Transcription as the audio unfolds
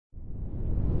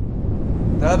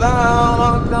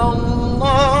تبارك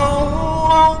الله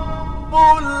رب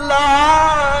العالمين.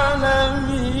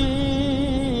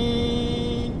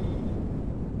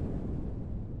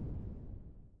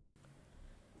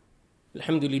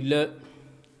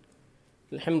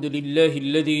 الحمد لله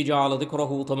الذي جعل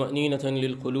ذكره طمأنينة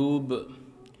للقلوب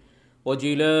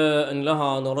وجلاء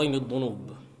لها عن رين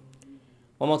الذنوب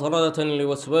ومطردة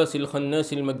لوسواس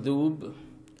الخناس المكذوب،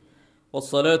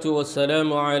 والصلاة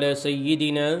والسلام على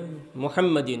سيدنا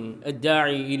محمد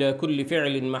الداعي إلى كل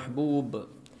فعل محبوب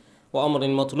وأمر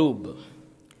مطلوب،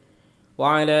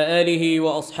 وعلى آله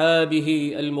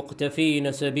وأصحابه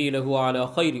المقتفين سبيله على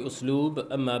خير أسلوب.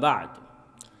 أما بعد،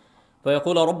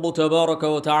 فيقول رب تبارك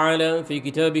وتعالى في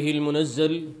كتابه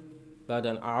المنزل بعد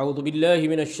أن أعوذ بالله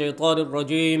من الشيطان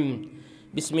الرجيم: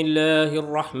 بسم الله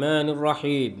الرحمن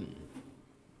الرحيم.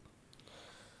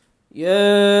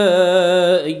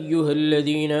 يا أيها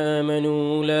الذين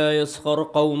آمنوا لا يسخر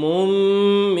قوم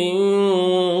من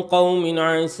قوم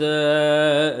عسى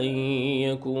أن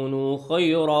يكونوا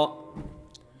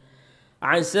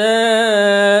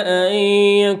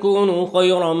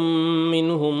خيرا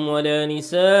منهم ولا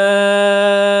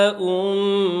نساء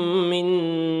من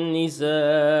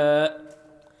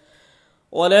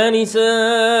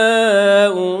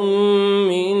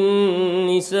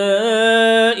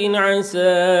نساء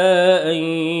عسى أن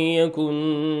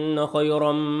يكن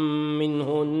خيرا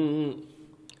منهن،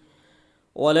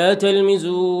 ولا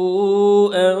تلمزوا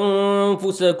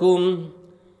أنفسكم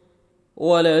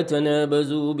ولا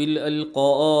تنابزوا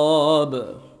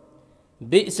بالألقاب،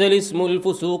 بئس الاسم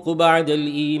الفسوق بعد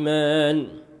الإيمان،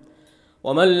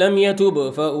 ومن لم يتب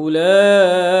فأولئك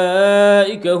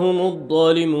هم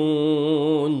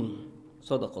الظالمون.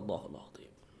 صدق الله العظيم.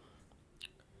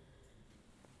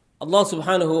 Allah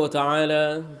subhanahu wa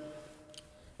ta'ala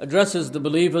addresses the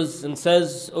believers and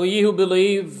says, O ye who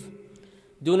believe,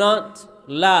 do not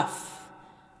laugh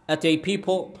at a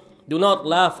people, do not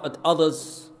laugh at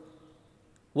others.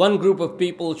 One group of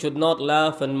people should not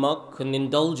laugh and mock and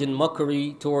indulge in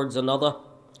mockery towards another,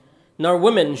 nor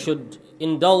women should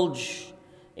indulge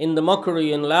in the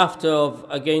mockery and laughter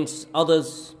against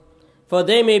others, for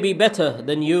they may be better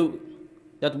than you,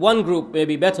 that one group may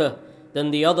be better than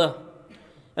the other.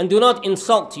 And do not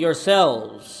insult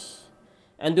yourselves,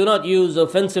 and do not use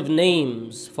offensive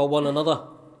names for one another.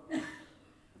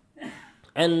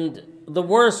 And the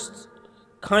worst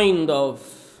kind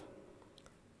of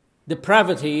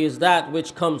depravity is that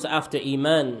which comes after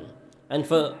Iman. And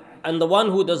the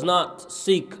one who does not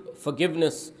seek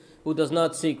forgiveness, who does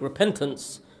not seek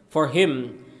repentance, for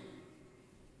him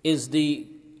is the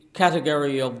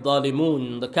category of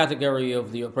Dhalimun, the category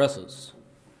of the oppressors.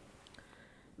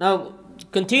 Now,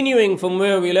 continuing from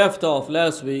where we left off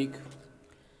last week,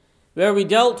 where we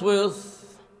dealt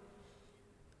with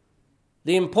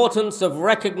the importance of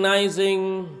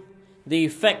recognizing the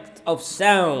effect of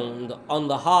sound on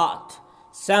the heart,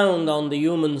 sound on the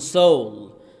human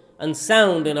soul, and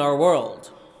sound in our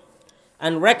world,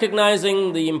 and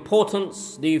recognizing the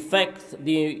importance, the effect,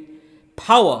 the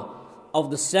power of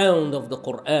the sound of the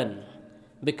Quran,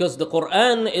 because the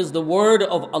Quran is the word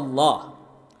of Allah.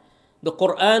 The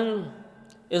Quran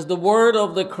is the word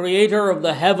of the Creator of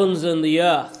the heavens and the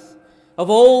earth, of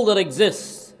all that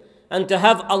exists. And to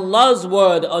have Allah's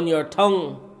word on your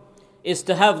tongue is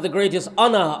to have the greatest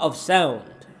honor of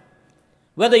sound,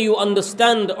 whether you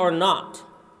understand or not.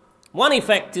 One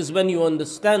effect is when you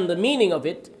understand the meaning of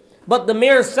it, but the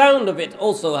mere sound of it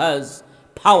also has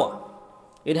power.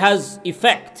 It has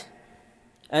effect.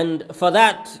 And for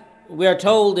that, we are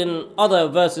told in other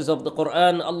verses of the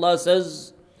Quran, Allah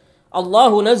says,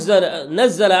 Allahu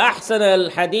nazzala ahsana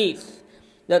al-hadith,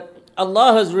 that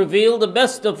Allah has revealed the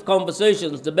best of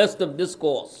conversations, the best of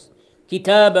discourse,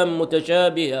 kitaban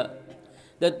mutashabiha,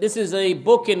 that this is a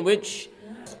book in which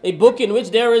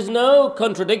there is no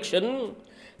contradiction.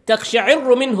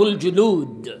 Taqsha'irru minhu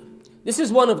al-julud. This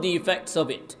is one of the effects of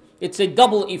it. It's a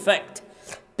double effect.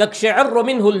 Taqsha'irru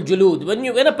minhu al-julud.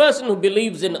 When a person who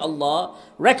believes in Allah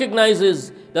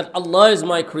recognizes that Allah is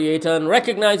my creator and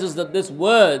recognizes that these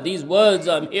words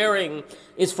I'm hearing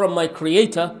is from my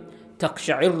creator,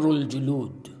 taqsha'irru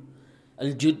al-julud.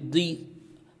 The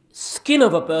skin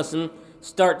of a person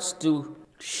starts to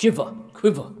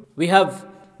quiver. We have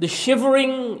the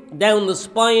shivering down the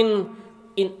spine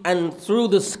and through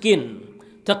the skin.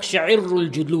 تقشعر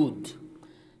الجلود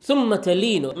ثم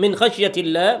تلين من خشية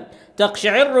الله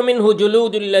تقشعر منه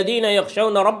جلود الذين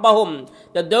يخشون ربهم,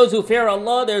 that those who fear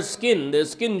Allah, their skin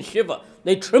shiver,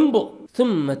 they tremble.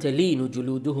 ثم تلين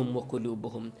جلودهم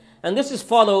وقلوبهم, and this is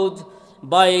followed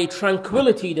by a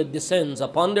tranquility that descends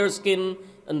upon their skin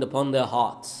and upon their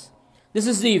hearts. This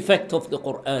is the effect of the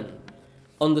Quran.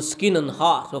 on the skin and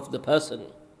heart of the person.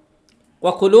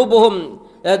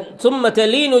 وَقُلُوبُهُمْ ثُمَّ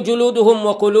تَلِينُ جُلُودُهُمْ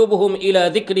وَقُلُوبُهُمْ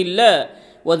إِلَى ذِكْرِ اللَّهِ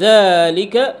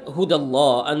وَذَلِكَ هُدَى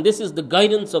اللَّهِ. And this is the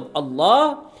guidance of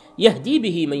Allah. يَهْدِي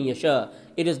بِهِ مَنْ يَشَاءُ.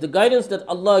 It is the guidance that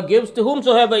Allah gives to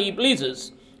whomsoever He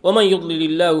pleases. وَمَنْ يُضْلِلِ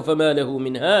اللَّهُ فَمَا لَهُ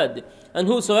مِنْ هَادٍ. And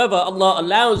whosoever Allah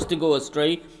allows to go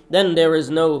astray, then there is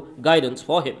no guidance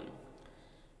for him.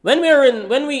 When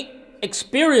we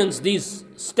experience these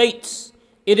states,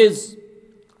 it is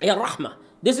a rahmah.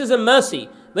 This is a mercy.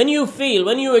 When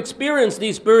you experience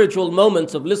these spiritual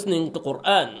moments of listening to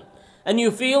Quran, and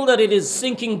you feel that it is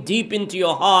sinking deep into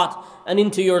your heart and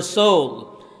into your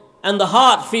soul, and the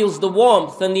heart feels the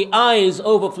warmth and the eyes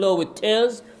overflow with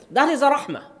tears, that is a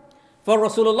rahmah. For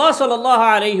Rasulullah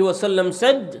sallallahu alayhi wasallam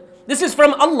said, this is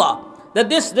from Allah, that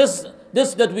this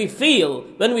that we feel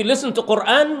when we listen to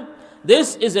Quran,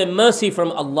 this is a mercy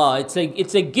from Allah.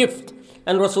 It's a gift.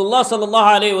 And Rasulullah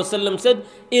sallallahu alayhi wasallam said,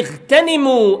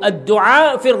 اغتنموا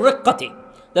الدعاء في الرقة.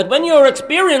 That when you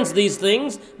experience these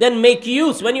things, then make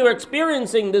use. When you are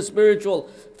experiencing this spiritual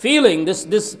feeling,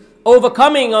 this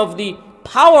overcoming of the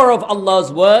power of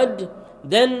Allah's word,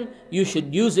 then you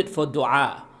should use it for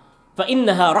dua.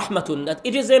 فَإِنَّهَا رَحْمَةٌ. That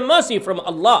it is a mercy from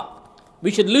Allah.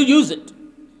 We should use it.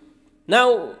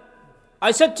 Now,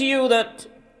 I said to you that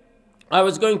I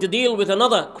was going to deal with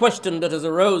another question that has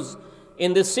arose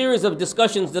in this series of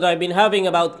discussions that I've been having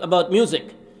about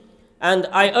music. And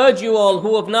I urge you all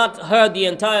who have not heard the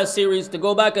entire series to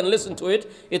go back and listen to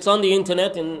it. It's on the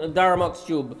internet in Daramox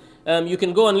Tube. You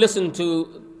can go and listen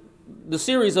to the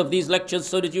series of these lectures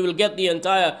so that you will get the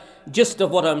entire gist of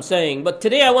what I'm saying. But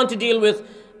today I want to deal with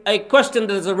a question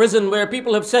that has arisen where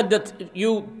people have said that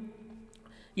you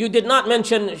did not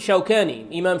mention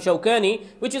Shawkani, Imam Shawkani,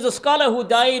 which is a scholar who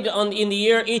died in the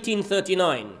year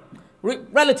 1839,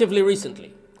 relatively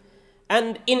recently.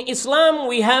 And in Islam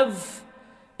we have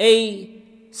a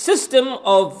system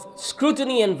of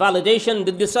scrutiny and validation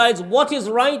that decides what is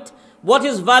right, what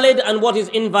is valid and what is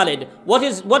invalid,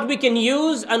 what we can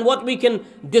use and what we can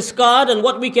discard and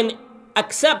what we can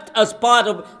accept as part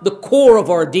of the core of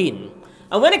our deen.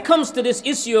 And when it comes to this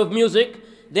issue of music,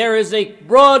 there is a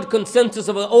broad consensus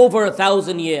of over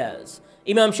 1,000 years.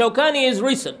 Imam Shawkani is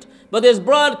recent, but there's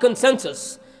broad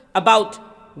consensus about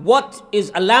what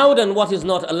is allowed and what is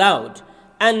not allowed.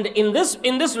 And in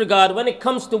this regard, when it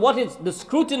comes to what is the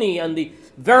scrutiny and the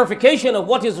verification of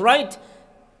what is right,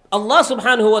 Allah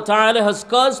subhanahu wa ta'ala has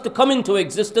caused to come into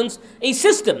existence a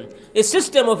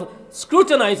system of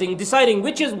scrutinizing, deciding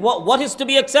which is what is to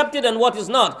be accepted and what is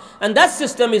not. And that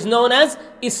system is known as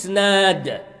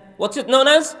isnad. What's it known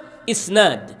as?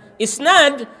 Isnad.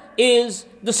 Isnad is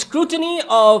the scrutiny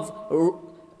of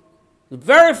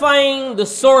verifying the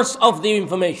source of the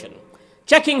information,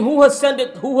 checking who has sent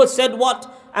it, who has said what,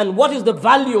 and what is the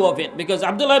value of it. Because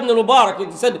Abdullah ibn Mubarak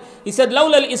he said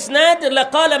لولا الإسناد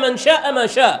لقال من شاء ما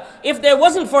شاء. If there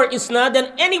wasn't for isnad,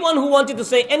 then anyone who wanted to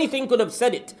say anything could have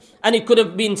said it, and it could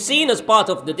have been seen as part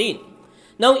of the deen.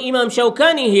 Now Imam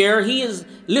Shawkani here, he is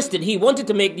listed, he wanted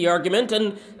to make the argument,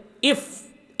 and if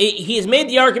he has made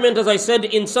the argument, as I said,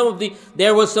 in some of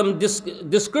there was some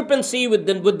discrepancy with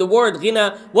the word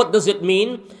ghina, what does it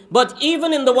mean? But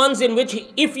even in the ones in which,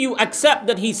 if you accept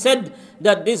that he said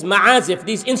that these ma'azif,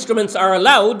 these instruments are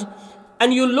allowed,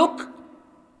 and you look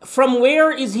from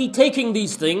where is he taking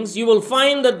these things, you will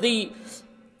find that the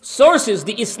sources,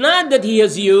 the isnad that he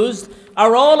has used,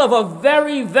 are all of a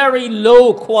very, very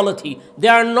low quality. They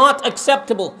are not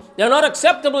acceptable. They are not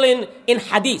acceptable in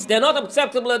hadith. They are not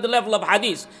acceptable at the level of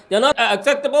hadith. They are not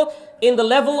acceptable in the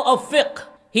level of fiqh.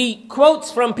 He quotes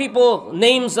from people,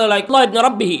 names like Allah ibn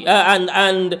Rabbihi and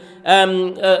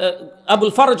Abu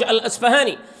al-Faraj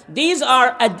al-Asfahani. These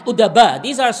are udaba.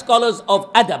 These are scholars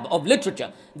of adab, of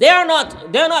literature. They are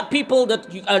not people that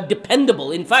are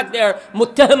dependable. In fact, they are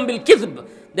muttaham bil-kizb.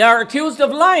 They are accused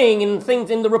of lying in things,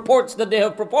 in the reports that they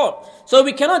have performed. So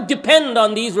we cannot depend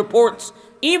on these reports.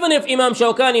 Even if Imam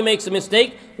Shawkani makes a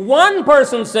mistake, one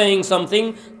person saying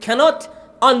something cannot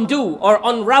undo or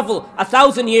unravel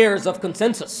 1,000 years of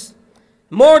consensus.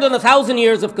 More than 1,000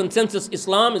 years of consensus.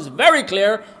 Islam is very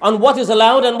clear on what is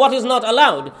allowed and what is not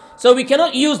allowed. So we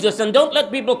cannot use this, and don't let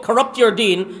people corrupt your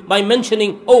deen by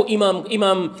mentioning, oh,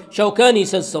 Imam Shawkani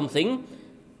says something.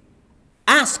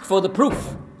 Ask for the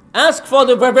proof. Ask for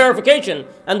the verification,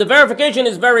 and the verification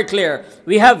is very clear.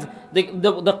 We have the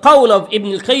qawl of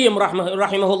Ibn al-Qayyim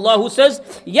rahimahullah, who says,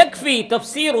 يكفي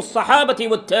تفسير الصحابة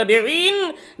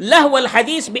والتابعين لهو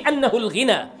الحديث بأنه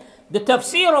الغنى. The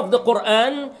tafsir of the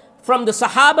Quran from the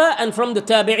Sahaba and from the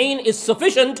Tabi'een is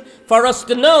sufficient for us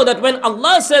to know that when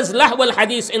Allah says lahwa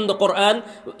al-hadith in the Quran,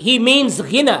 He means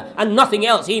ghina and nothing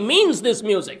else. He means this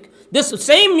music. This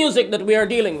same music that we are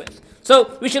dealing with.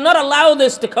 So we should not allow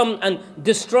this to come and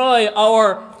destroy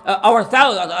our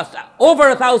over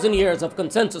 1,000 years of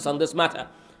consensus on this matter.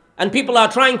 And people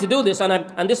are trying to do this,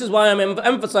 and this is why I'm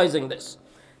emphasizing this.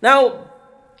 Now,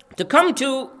 to come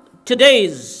to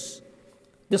today's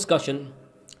discussion,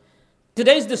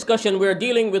 we're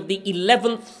dealing with the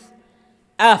 11th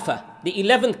afa, the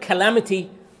 11th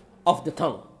calamity of the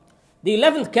tongue. The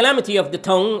 11th calamity of the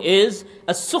tongue is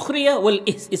as-sukhriya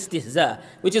wal-istihza,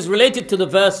 which is related to the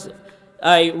verse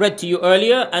I read to you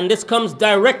earlier, and this comes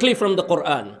directly from the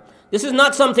Quran. This is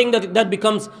not something that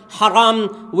becomes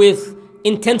haram with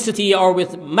intensity or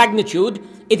with magnitude.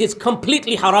 It is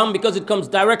completely haram because it comes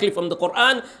directly from the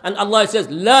Quran, and Allah says,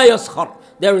 La yaskhar.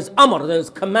 There is amr, there is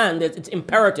command, it's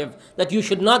imperative that you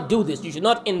should not do this. You should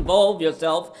not involve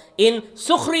yourself in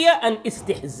sukhriya and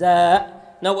istihza.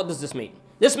 Now what does this mean?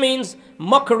 This means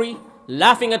mockery,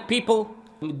 laughing at people,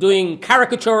 doing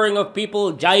caricaturing of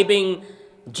people, jibing,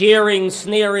 jeering,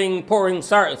 sneering, pouring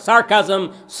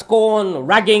sarcasm, scorn,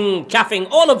 ragging, chaffing.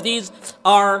 All of these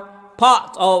are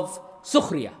part of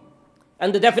sukhriya.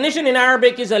 And the definition in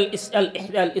Arabic is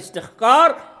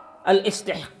al-istihqar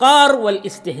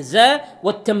wal-istihza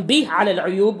wal-tanbih ala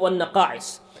al-uyub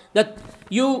wal-naqa'is. That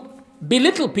you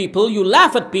belittle people, you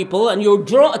laugh at people, and you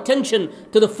draw attention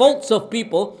to the faults of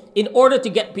people in order to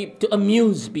get people, to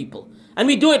amuse people. And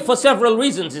we do it for several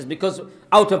reasons. It's because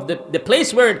out of the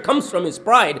place where it comes from is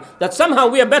pride, that somehow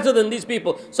we are better than these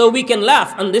people, so we can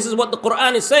laugh. And this is what the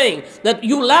Quran is saying, that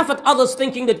you laugh at others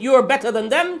thinking that you are better than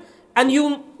them, and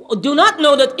you do not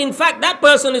know that in fact that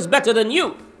person is better than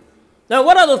you. Now,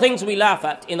 what are the things we laugh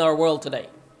at in our world today?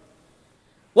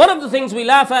 One of the things we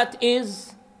laugh at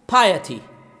is piety.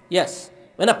 Yes,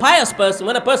 when a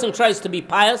person tries to be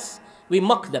pious, we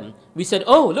mock them. We said,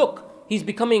 oh look, he's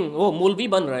becoming, Molvi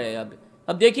ban raha hai ab.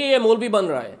 Ab dekhiye ye Molvi ban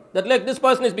raha hai. That like this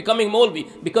person is becoming Molvi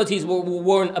because he's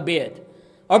worn a beard,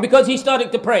 or because he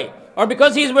started to pray, or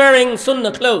because he's wearing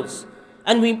sunnah clothes.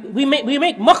 And we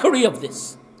make mockery of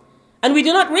this. And we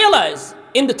do not realize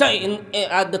at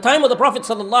the time of the Prophet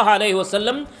sallallahu alaihi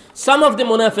wasallam, some of the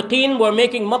munafiqeen were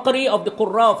making mockery of the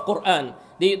qurra of Quran,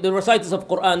 the reciters of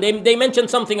Quran. They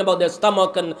mentioned something about their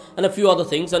stomach and a few other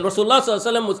things. And Rasulullah sallallahu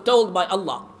alaihi wasallam was told by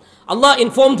Allah. Allah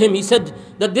informed him. He said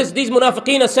that these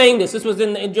munafiqeen are saying this. This was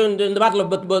in the battle of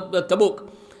Tabuk.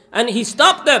 And he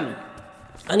stopped them.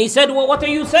 And he said, well, what are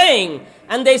you saying?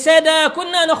 And they said,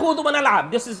 "Kunna nakhudu wa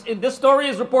nal'ab." This story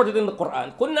is reported in the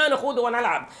Quran. "Kunna nakhudu wa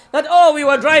nal'ab." That, we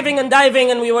were driving and diving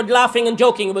and we were laughing and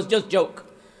joking. It was just joke.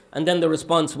 And then the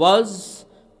response was,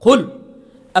 "Qul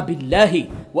abillahi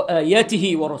wa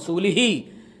ayatihi wa rasulihi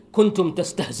kuntum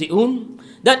tastahzi'un."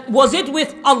 That was it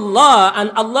with Allah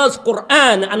and Allah's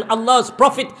Quran and Allah's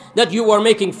Prophet that you were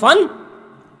making fun?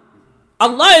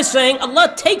 Allah is saying,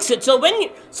 Allah takes it. So when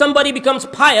somebody becomes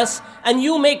pious and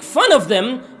you make fun of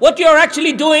them, what you're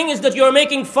actually doing is that you're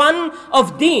making fun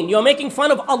of deen. You're making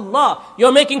fun of Allah.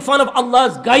 You're making fun of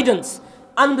Allah's guidance.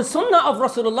 And the sunnah of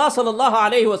Rasulullah sallallahu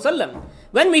alayhi wa sallam.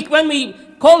 When we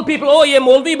call people, oh, ye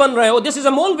Molvi ban rahe, oh, this is a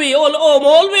Molvi, oh,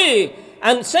 Molvi,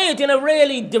 and say it in a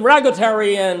really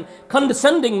derogatory and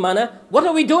condescending manner, what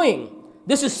are we doing?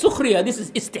 This is sukhriya, this is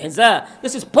istihza,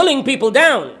 this is pulling people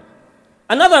down.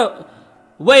 Another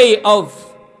way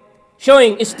of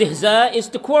showing istihza is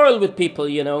to quarrel with people,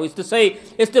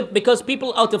 because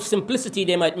people out of simplicity,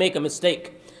 they might make a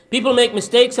mistake. People make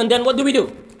mistakes, and then what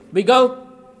do? We go,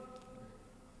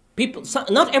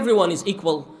 not everyone is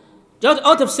equal. Just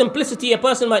out of simplicity, a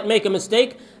person might make a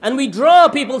mistake, and we draw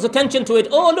people's attention to it.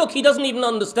 Oh, look, he doesn't even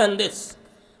understand this,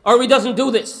 or he doesn't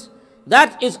do this.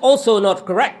 That is also not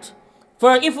correct.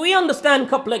 For if we understand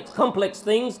complex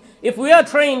things, if we are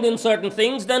trained in certain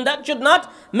things, then that should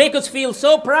not make us feel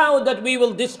so proud that we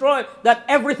will destroy that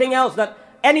everything else, that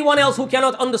anyone else who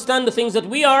cannot understand the things that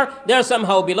we are, they're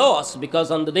somehow below us.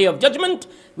 Because on the day of judgment,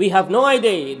 we have no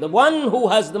idea. The one who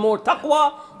has the more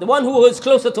taqwa, the one who is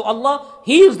closer to Allah,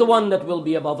 he is the one that will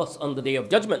be above us on the day of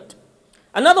judgment.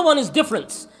 Another one is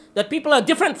difference. That people are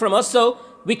different from us, so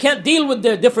we can't deal with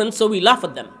their difference, so we laugh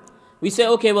at them. We say,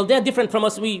 okay, well, they're different from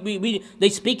us. They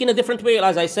speak in a different way,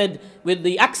 as I said, with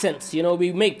the accents.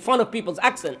 We make fun of people's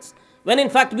accents. When in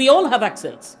fact, we all have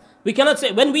accents. We cannot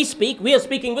say, when we speak, we are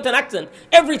speaking with an accent.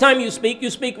 Every time you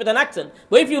speak with an accent.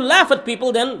 But if you laugh at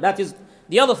people, then that is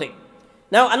the other thing.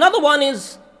 Now, another one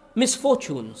is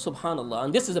misfortune, subhanAllah.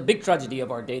 And this is a big tragedy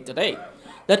of our day today.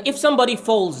 That if somebody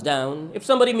falls down, if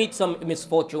somebody meets some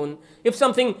misfortune, if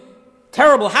something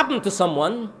terrible happened to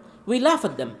someone, we laugh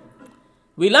at them.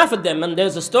 we laugh at them. And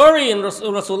there's a story in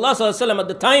Rasulullah ﷺ at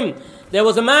the time. There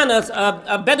was a man,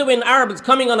 a Bedouin Arab,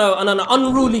 coming on an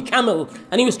unruly camel,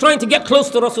 and he was trying to get close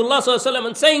to Rasulullah ﷺ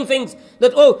and saying things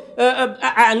that,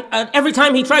 and every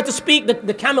time he tried to speak,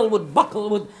 the camel would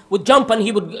buckle, would jump, and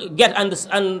he would get,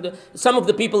 and some of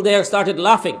the people there started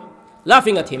laughing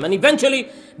at him. And eventually,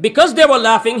 because they were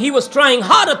laughing, he was trying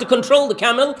harder to control the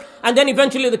camel, and then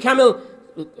eventually the camel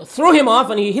threw him off,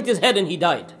 and he hit his head and he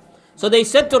died. So they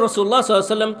said to Rasulullah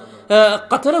ﷺ,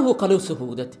 قَتَلَهُ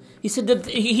قَلُوسُهُ, that he said that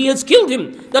he has killed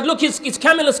him, that look, his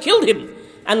camel has killed him.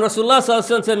 And Rasulullah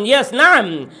ﷺ said, yes,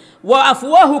 na'am,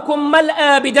 وَأَفْوَاهُكُمْ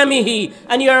مَلْأَى بِدَمِهِ,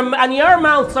 and your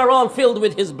mouths are all filled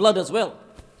with his blood as well.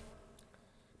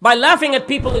 By laughing at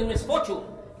people in misfortune,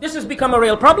 this has become a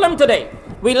real problem today.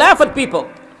 We laugh at people.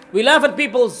 We laugh at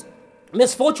people's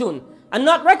misfortune and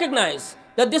not recognize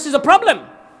that this is a problem,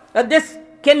 that this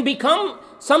can become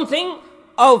something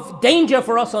of danger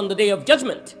for us on the day of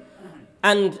judgment.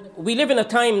 And we live in a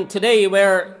time today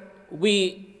where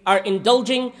we are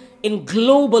indulging in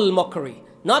global mockery.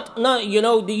 Not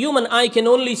the human eye can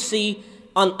only see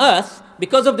on earth,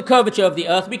 because of the curvature of the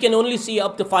earth, we can only see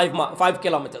up to 5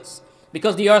 kilometers.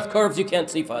 Because the earth curves, you can't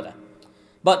see further.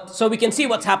 But so we can see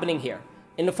what's happening here.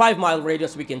 In a 5-mile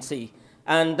radius we can see.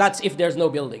 And that's if there's no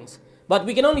buildings. But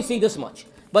we can only see this much.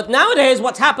 But nowadays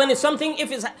what's happened is something,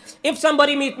 if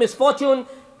somebody meets misfortune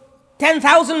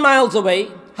 10,000 miles away,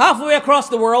 halfway across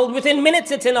the world, within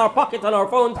minutes it's in our pocket on our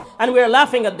phones, and we're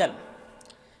laughing at them.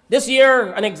 This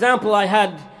year, an example I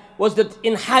had was that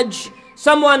in Hajj,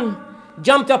 someone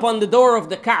jumped up on the door of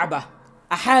the Kaaba,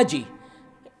 a Haji.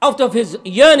 Out of his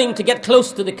yearning to get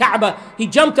close to the Kaaba, he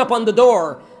jumped up on the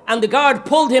door, and the guard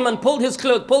pulled him and pulled his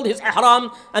clothes, pulled his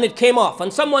ihram, and it came off.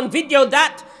 And someone videoed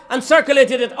that and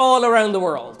circulated it all around the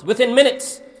world. Within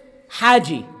minutes,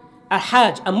 Haji, a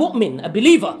Hajj, a mu'min, a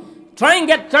believer, trying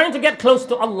to get close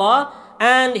to Allah,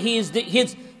 and his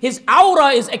aura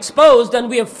is exposed, and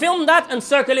we have filmed that and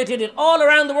circulated it all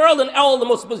around the world, and all the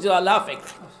Muslims are laughing.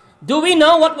 Do we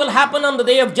know what will happen on the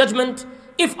day of judgment?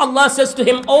 If Allah says to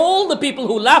him, all the people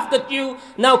who laughed at you,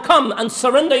 now come and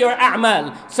surrender your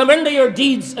a'mal, surrender your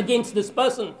deeds against this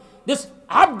person, this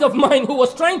abd of mine who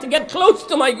was trying to get close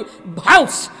to my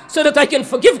house so that I can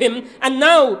forgive him, and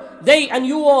now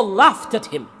you all laughed at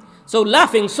him. So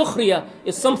laughing, sukhriya,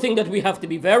 is something that we have to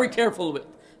be very careful with.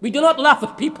 We do not laugh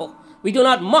at people. We do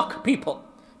not mock people.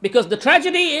 Because the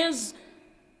tragedy is,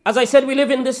 as I said, we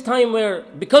live in this time where,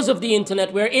 because of the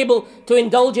internet, we're able to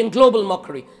indulge in global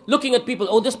mockery. Looking at people,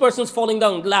 oh, this person's falling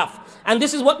down, laugh. And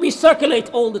this is what we circulate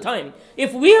all the time.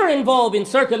 If we are involved in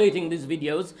circulating these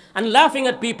videos and laughing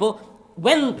at people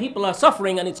when people are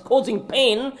suffering and it's causing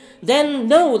pain, then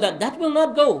know that will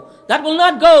not go. That will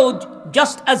not go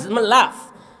just as a laugh.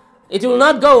 It will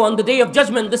not go on the day of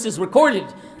judgment. This is recorded.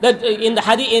 That in the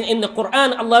hadith, in the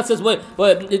Quran, Allah says, مَا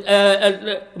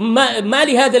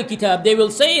لِهَذَا الْكِتَابِ. They will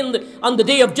say on the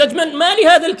day of judgment, مَا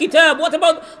لِهَذَا الْكِتَابِ. What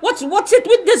about, what's it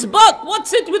with this book?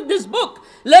 What's it with this book?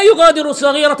 لا يغادر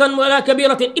صغيرة ولا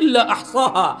كبيرة إلا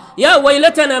أحصاها يا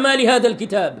ويلتنا ما لهذا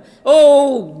الكتاب.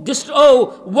 Oh,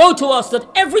 woe to us that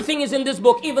everything is in this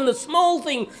book, even the small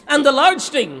thing and the large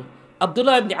thing.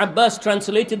 Abdullah ibn Abbas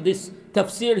translated this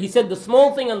tafsir. He said the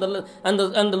small thing and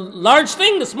the large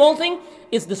thing, the small thing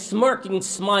is the smirking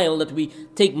smile that we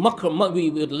take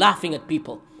we're laughing at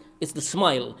people. It's the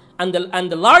smile. And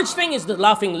the large thing is the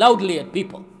laughing loudly at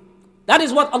people. That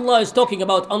is what Allah is talking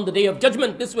about on the day of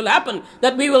judgment. This will happen,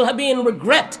 that we will be in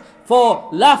regret for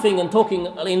laughing and talking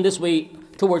in this way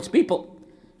towards people.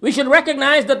 We should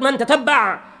recognize that man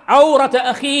tatabba' awrat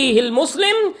akhihi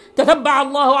al-muslim tatabba'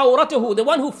 Allah awratahu. The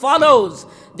one who follows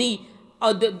the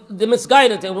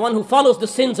misguided, the one who follows the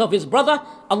sins of his brother,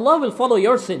 Allah will follow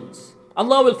your sins.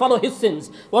 Allah will follow his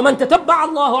sins. وَمَنْ تَتَبَّعَ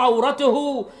اللَّهُ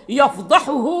عَوْرَتُهُ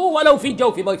يَفْضَحُهُ وَلَوْ فِي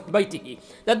جَوْفِ بَيْتِهِ.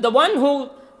 That the one who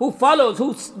follows,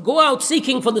 who go out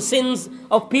seeking for the sins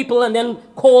of people and then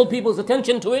call people's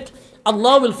attention to it,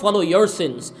 Allah will follow your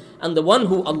sins. And the one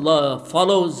who Allah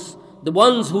follows, the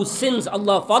ones whose sins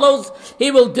Allah follows,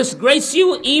 He will disgrace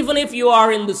you even if you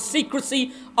are in the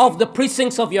secrecy of the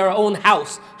precincts of your own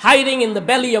house. Hiding in the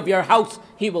belly of your house,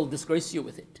 He will disgrace you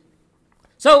with it.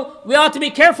 So we ought to be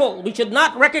careful. We should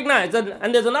not recognize,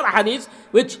 and there's another hadith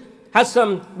which has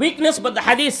some weakness, but the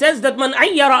hadith says that man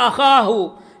ayyara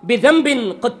akhahu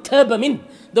bidhanbin qad taba min.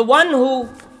 The one who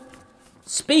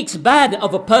speaks bad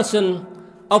of a person,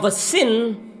 of a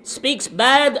sin, speaks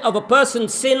bad of a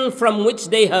person's sin from which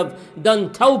they have done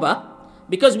tawbah.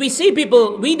 Because we see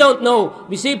people, we don't know,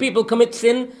 we see people commit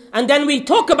sin, and then we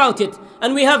talk about it,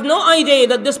 and we have no idea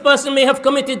that this person may have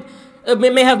committed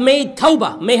may have made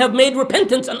tawbah, may have made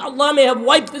repentance, and Allah may have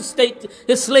wiped his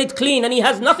slate clean, and he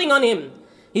has nothing on him.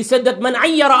 He said that من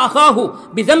عير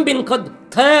أخاه بذنب قد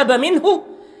تاب منه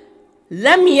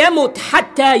لم يمت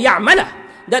حتى يعمله.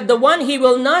 That the one, he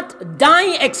will not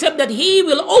die except that he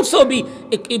will also be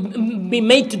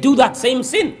made to do that same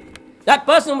sin. That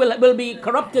person will be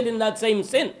corrupted in that same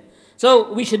sin.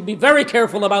 So we should be very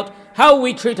careful about how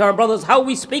we treat our brothers, how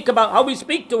we speak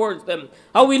towards them,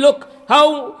 how we look,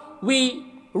 how we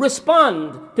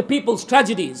respond to people's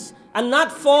tragedies, and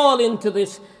not fall into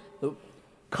this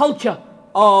culture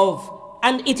of,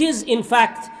 and it is in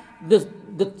fact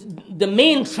the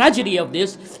main tragedy of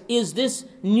this is this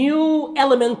new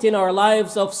element in our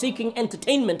lives of seeking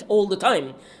entertainment all the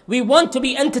time. We want to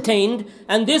be entertained,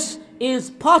 and this is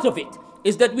part of it,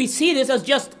 is that we see this as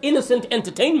just innocent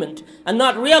entertainment and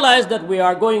not realize that we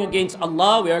are going against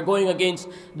Allah, we are going against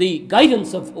the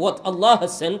guidance of what Allah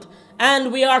has sent,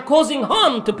 and we are causing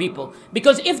harm to people.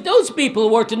 Because if those people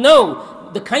were to know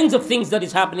the kinds of things that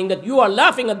is happening, that you are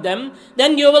laughing at them,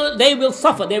 then they will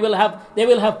suffer, they will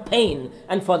have pain,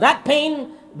 and for that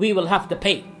pain we will have to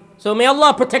pay. So may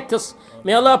Allah protect us,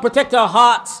 may Allah protect our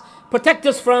hearts, protect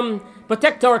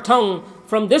our tongue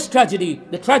from this tragedy,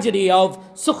 the tragedy of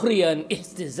sukhriya and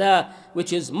ihtiza,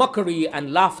 which is mockery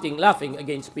and laughing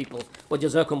against people. Wa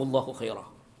jazakumullahu khaira.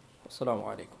 Assalamu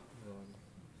alaikum.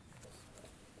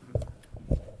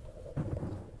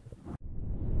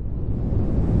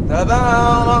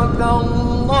 تبارك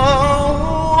الله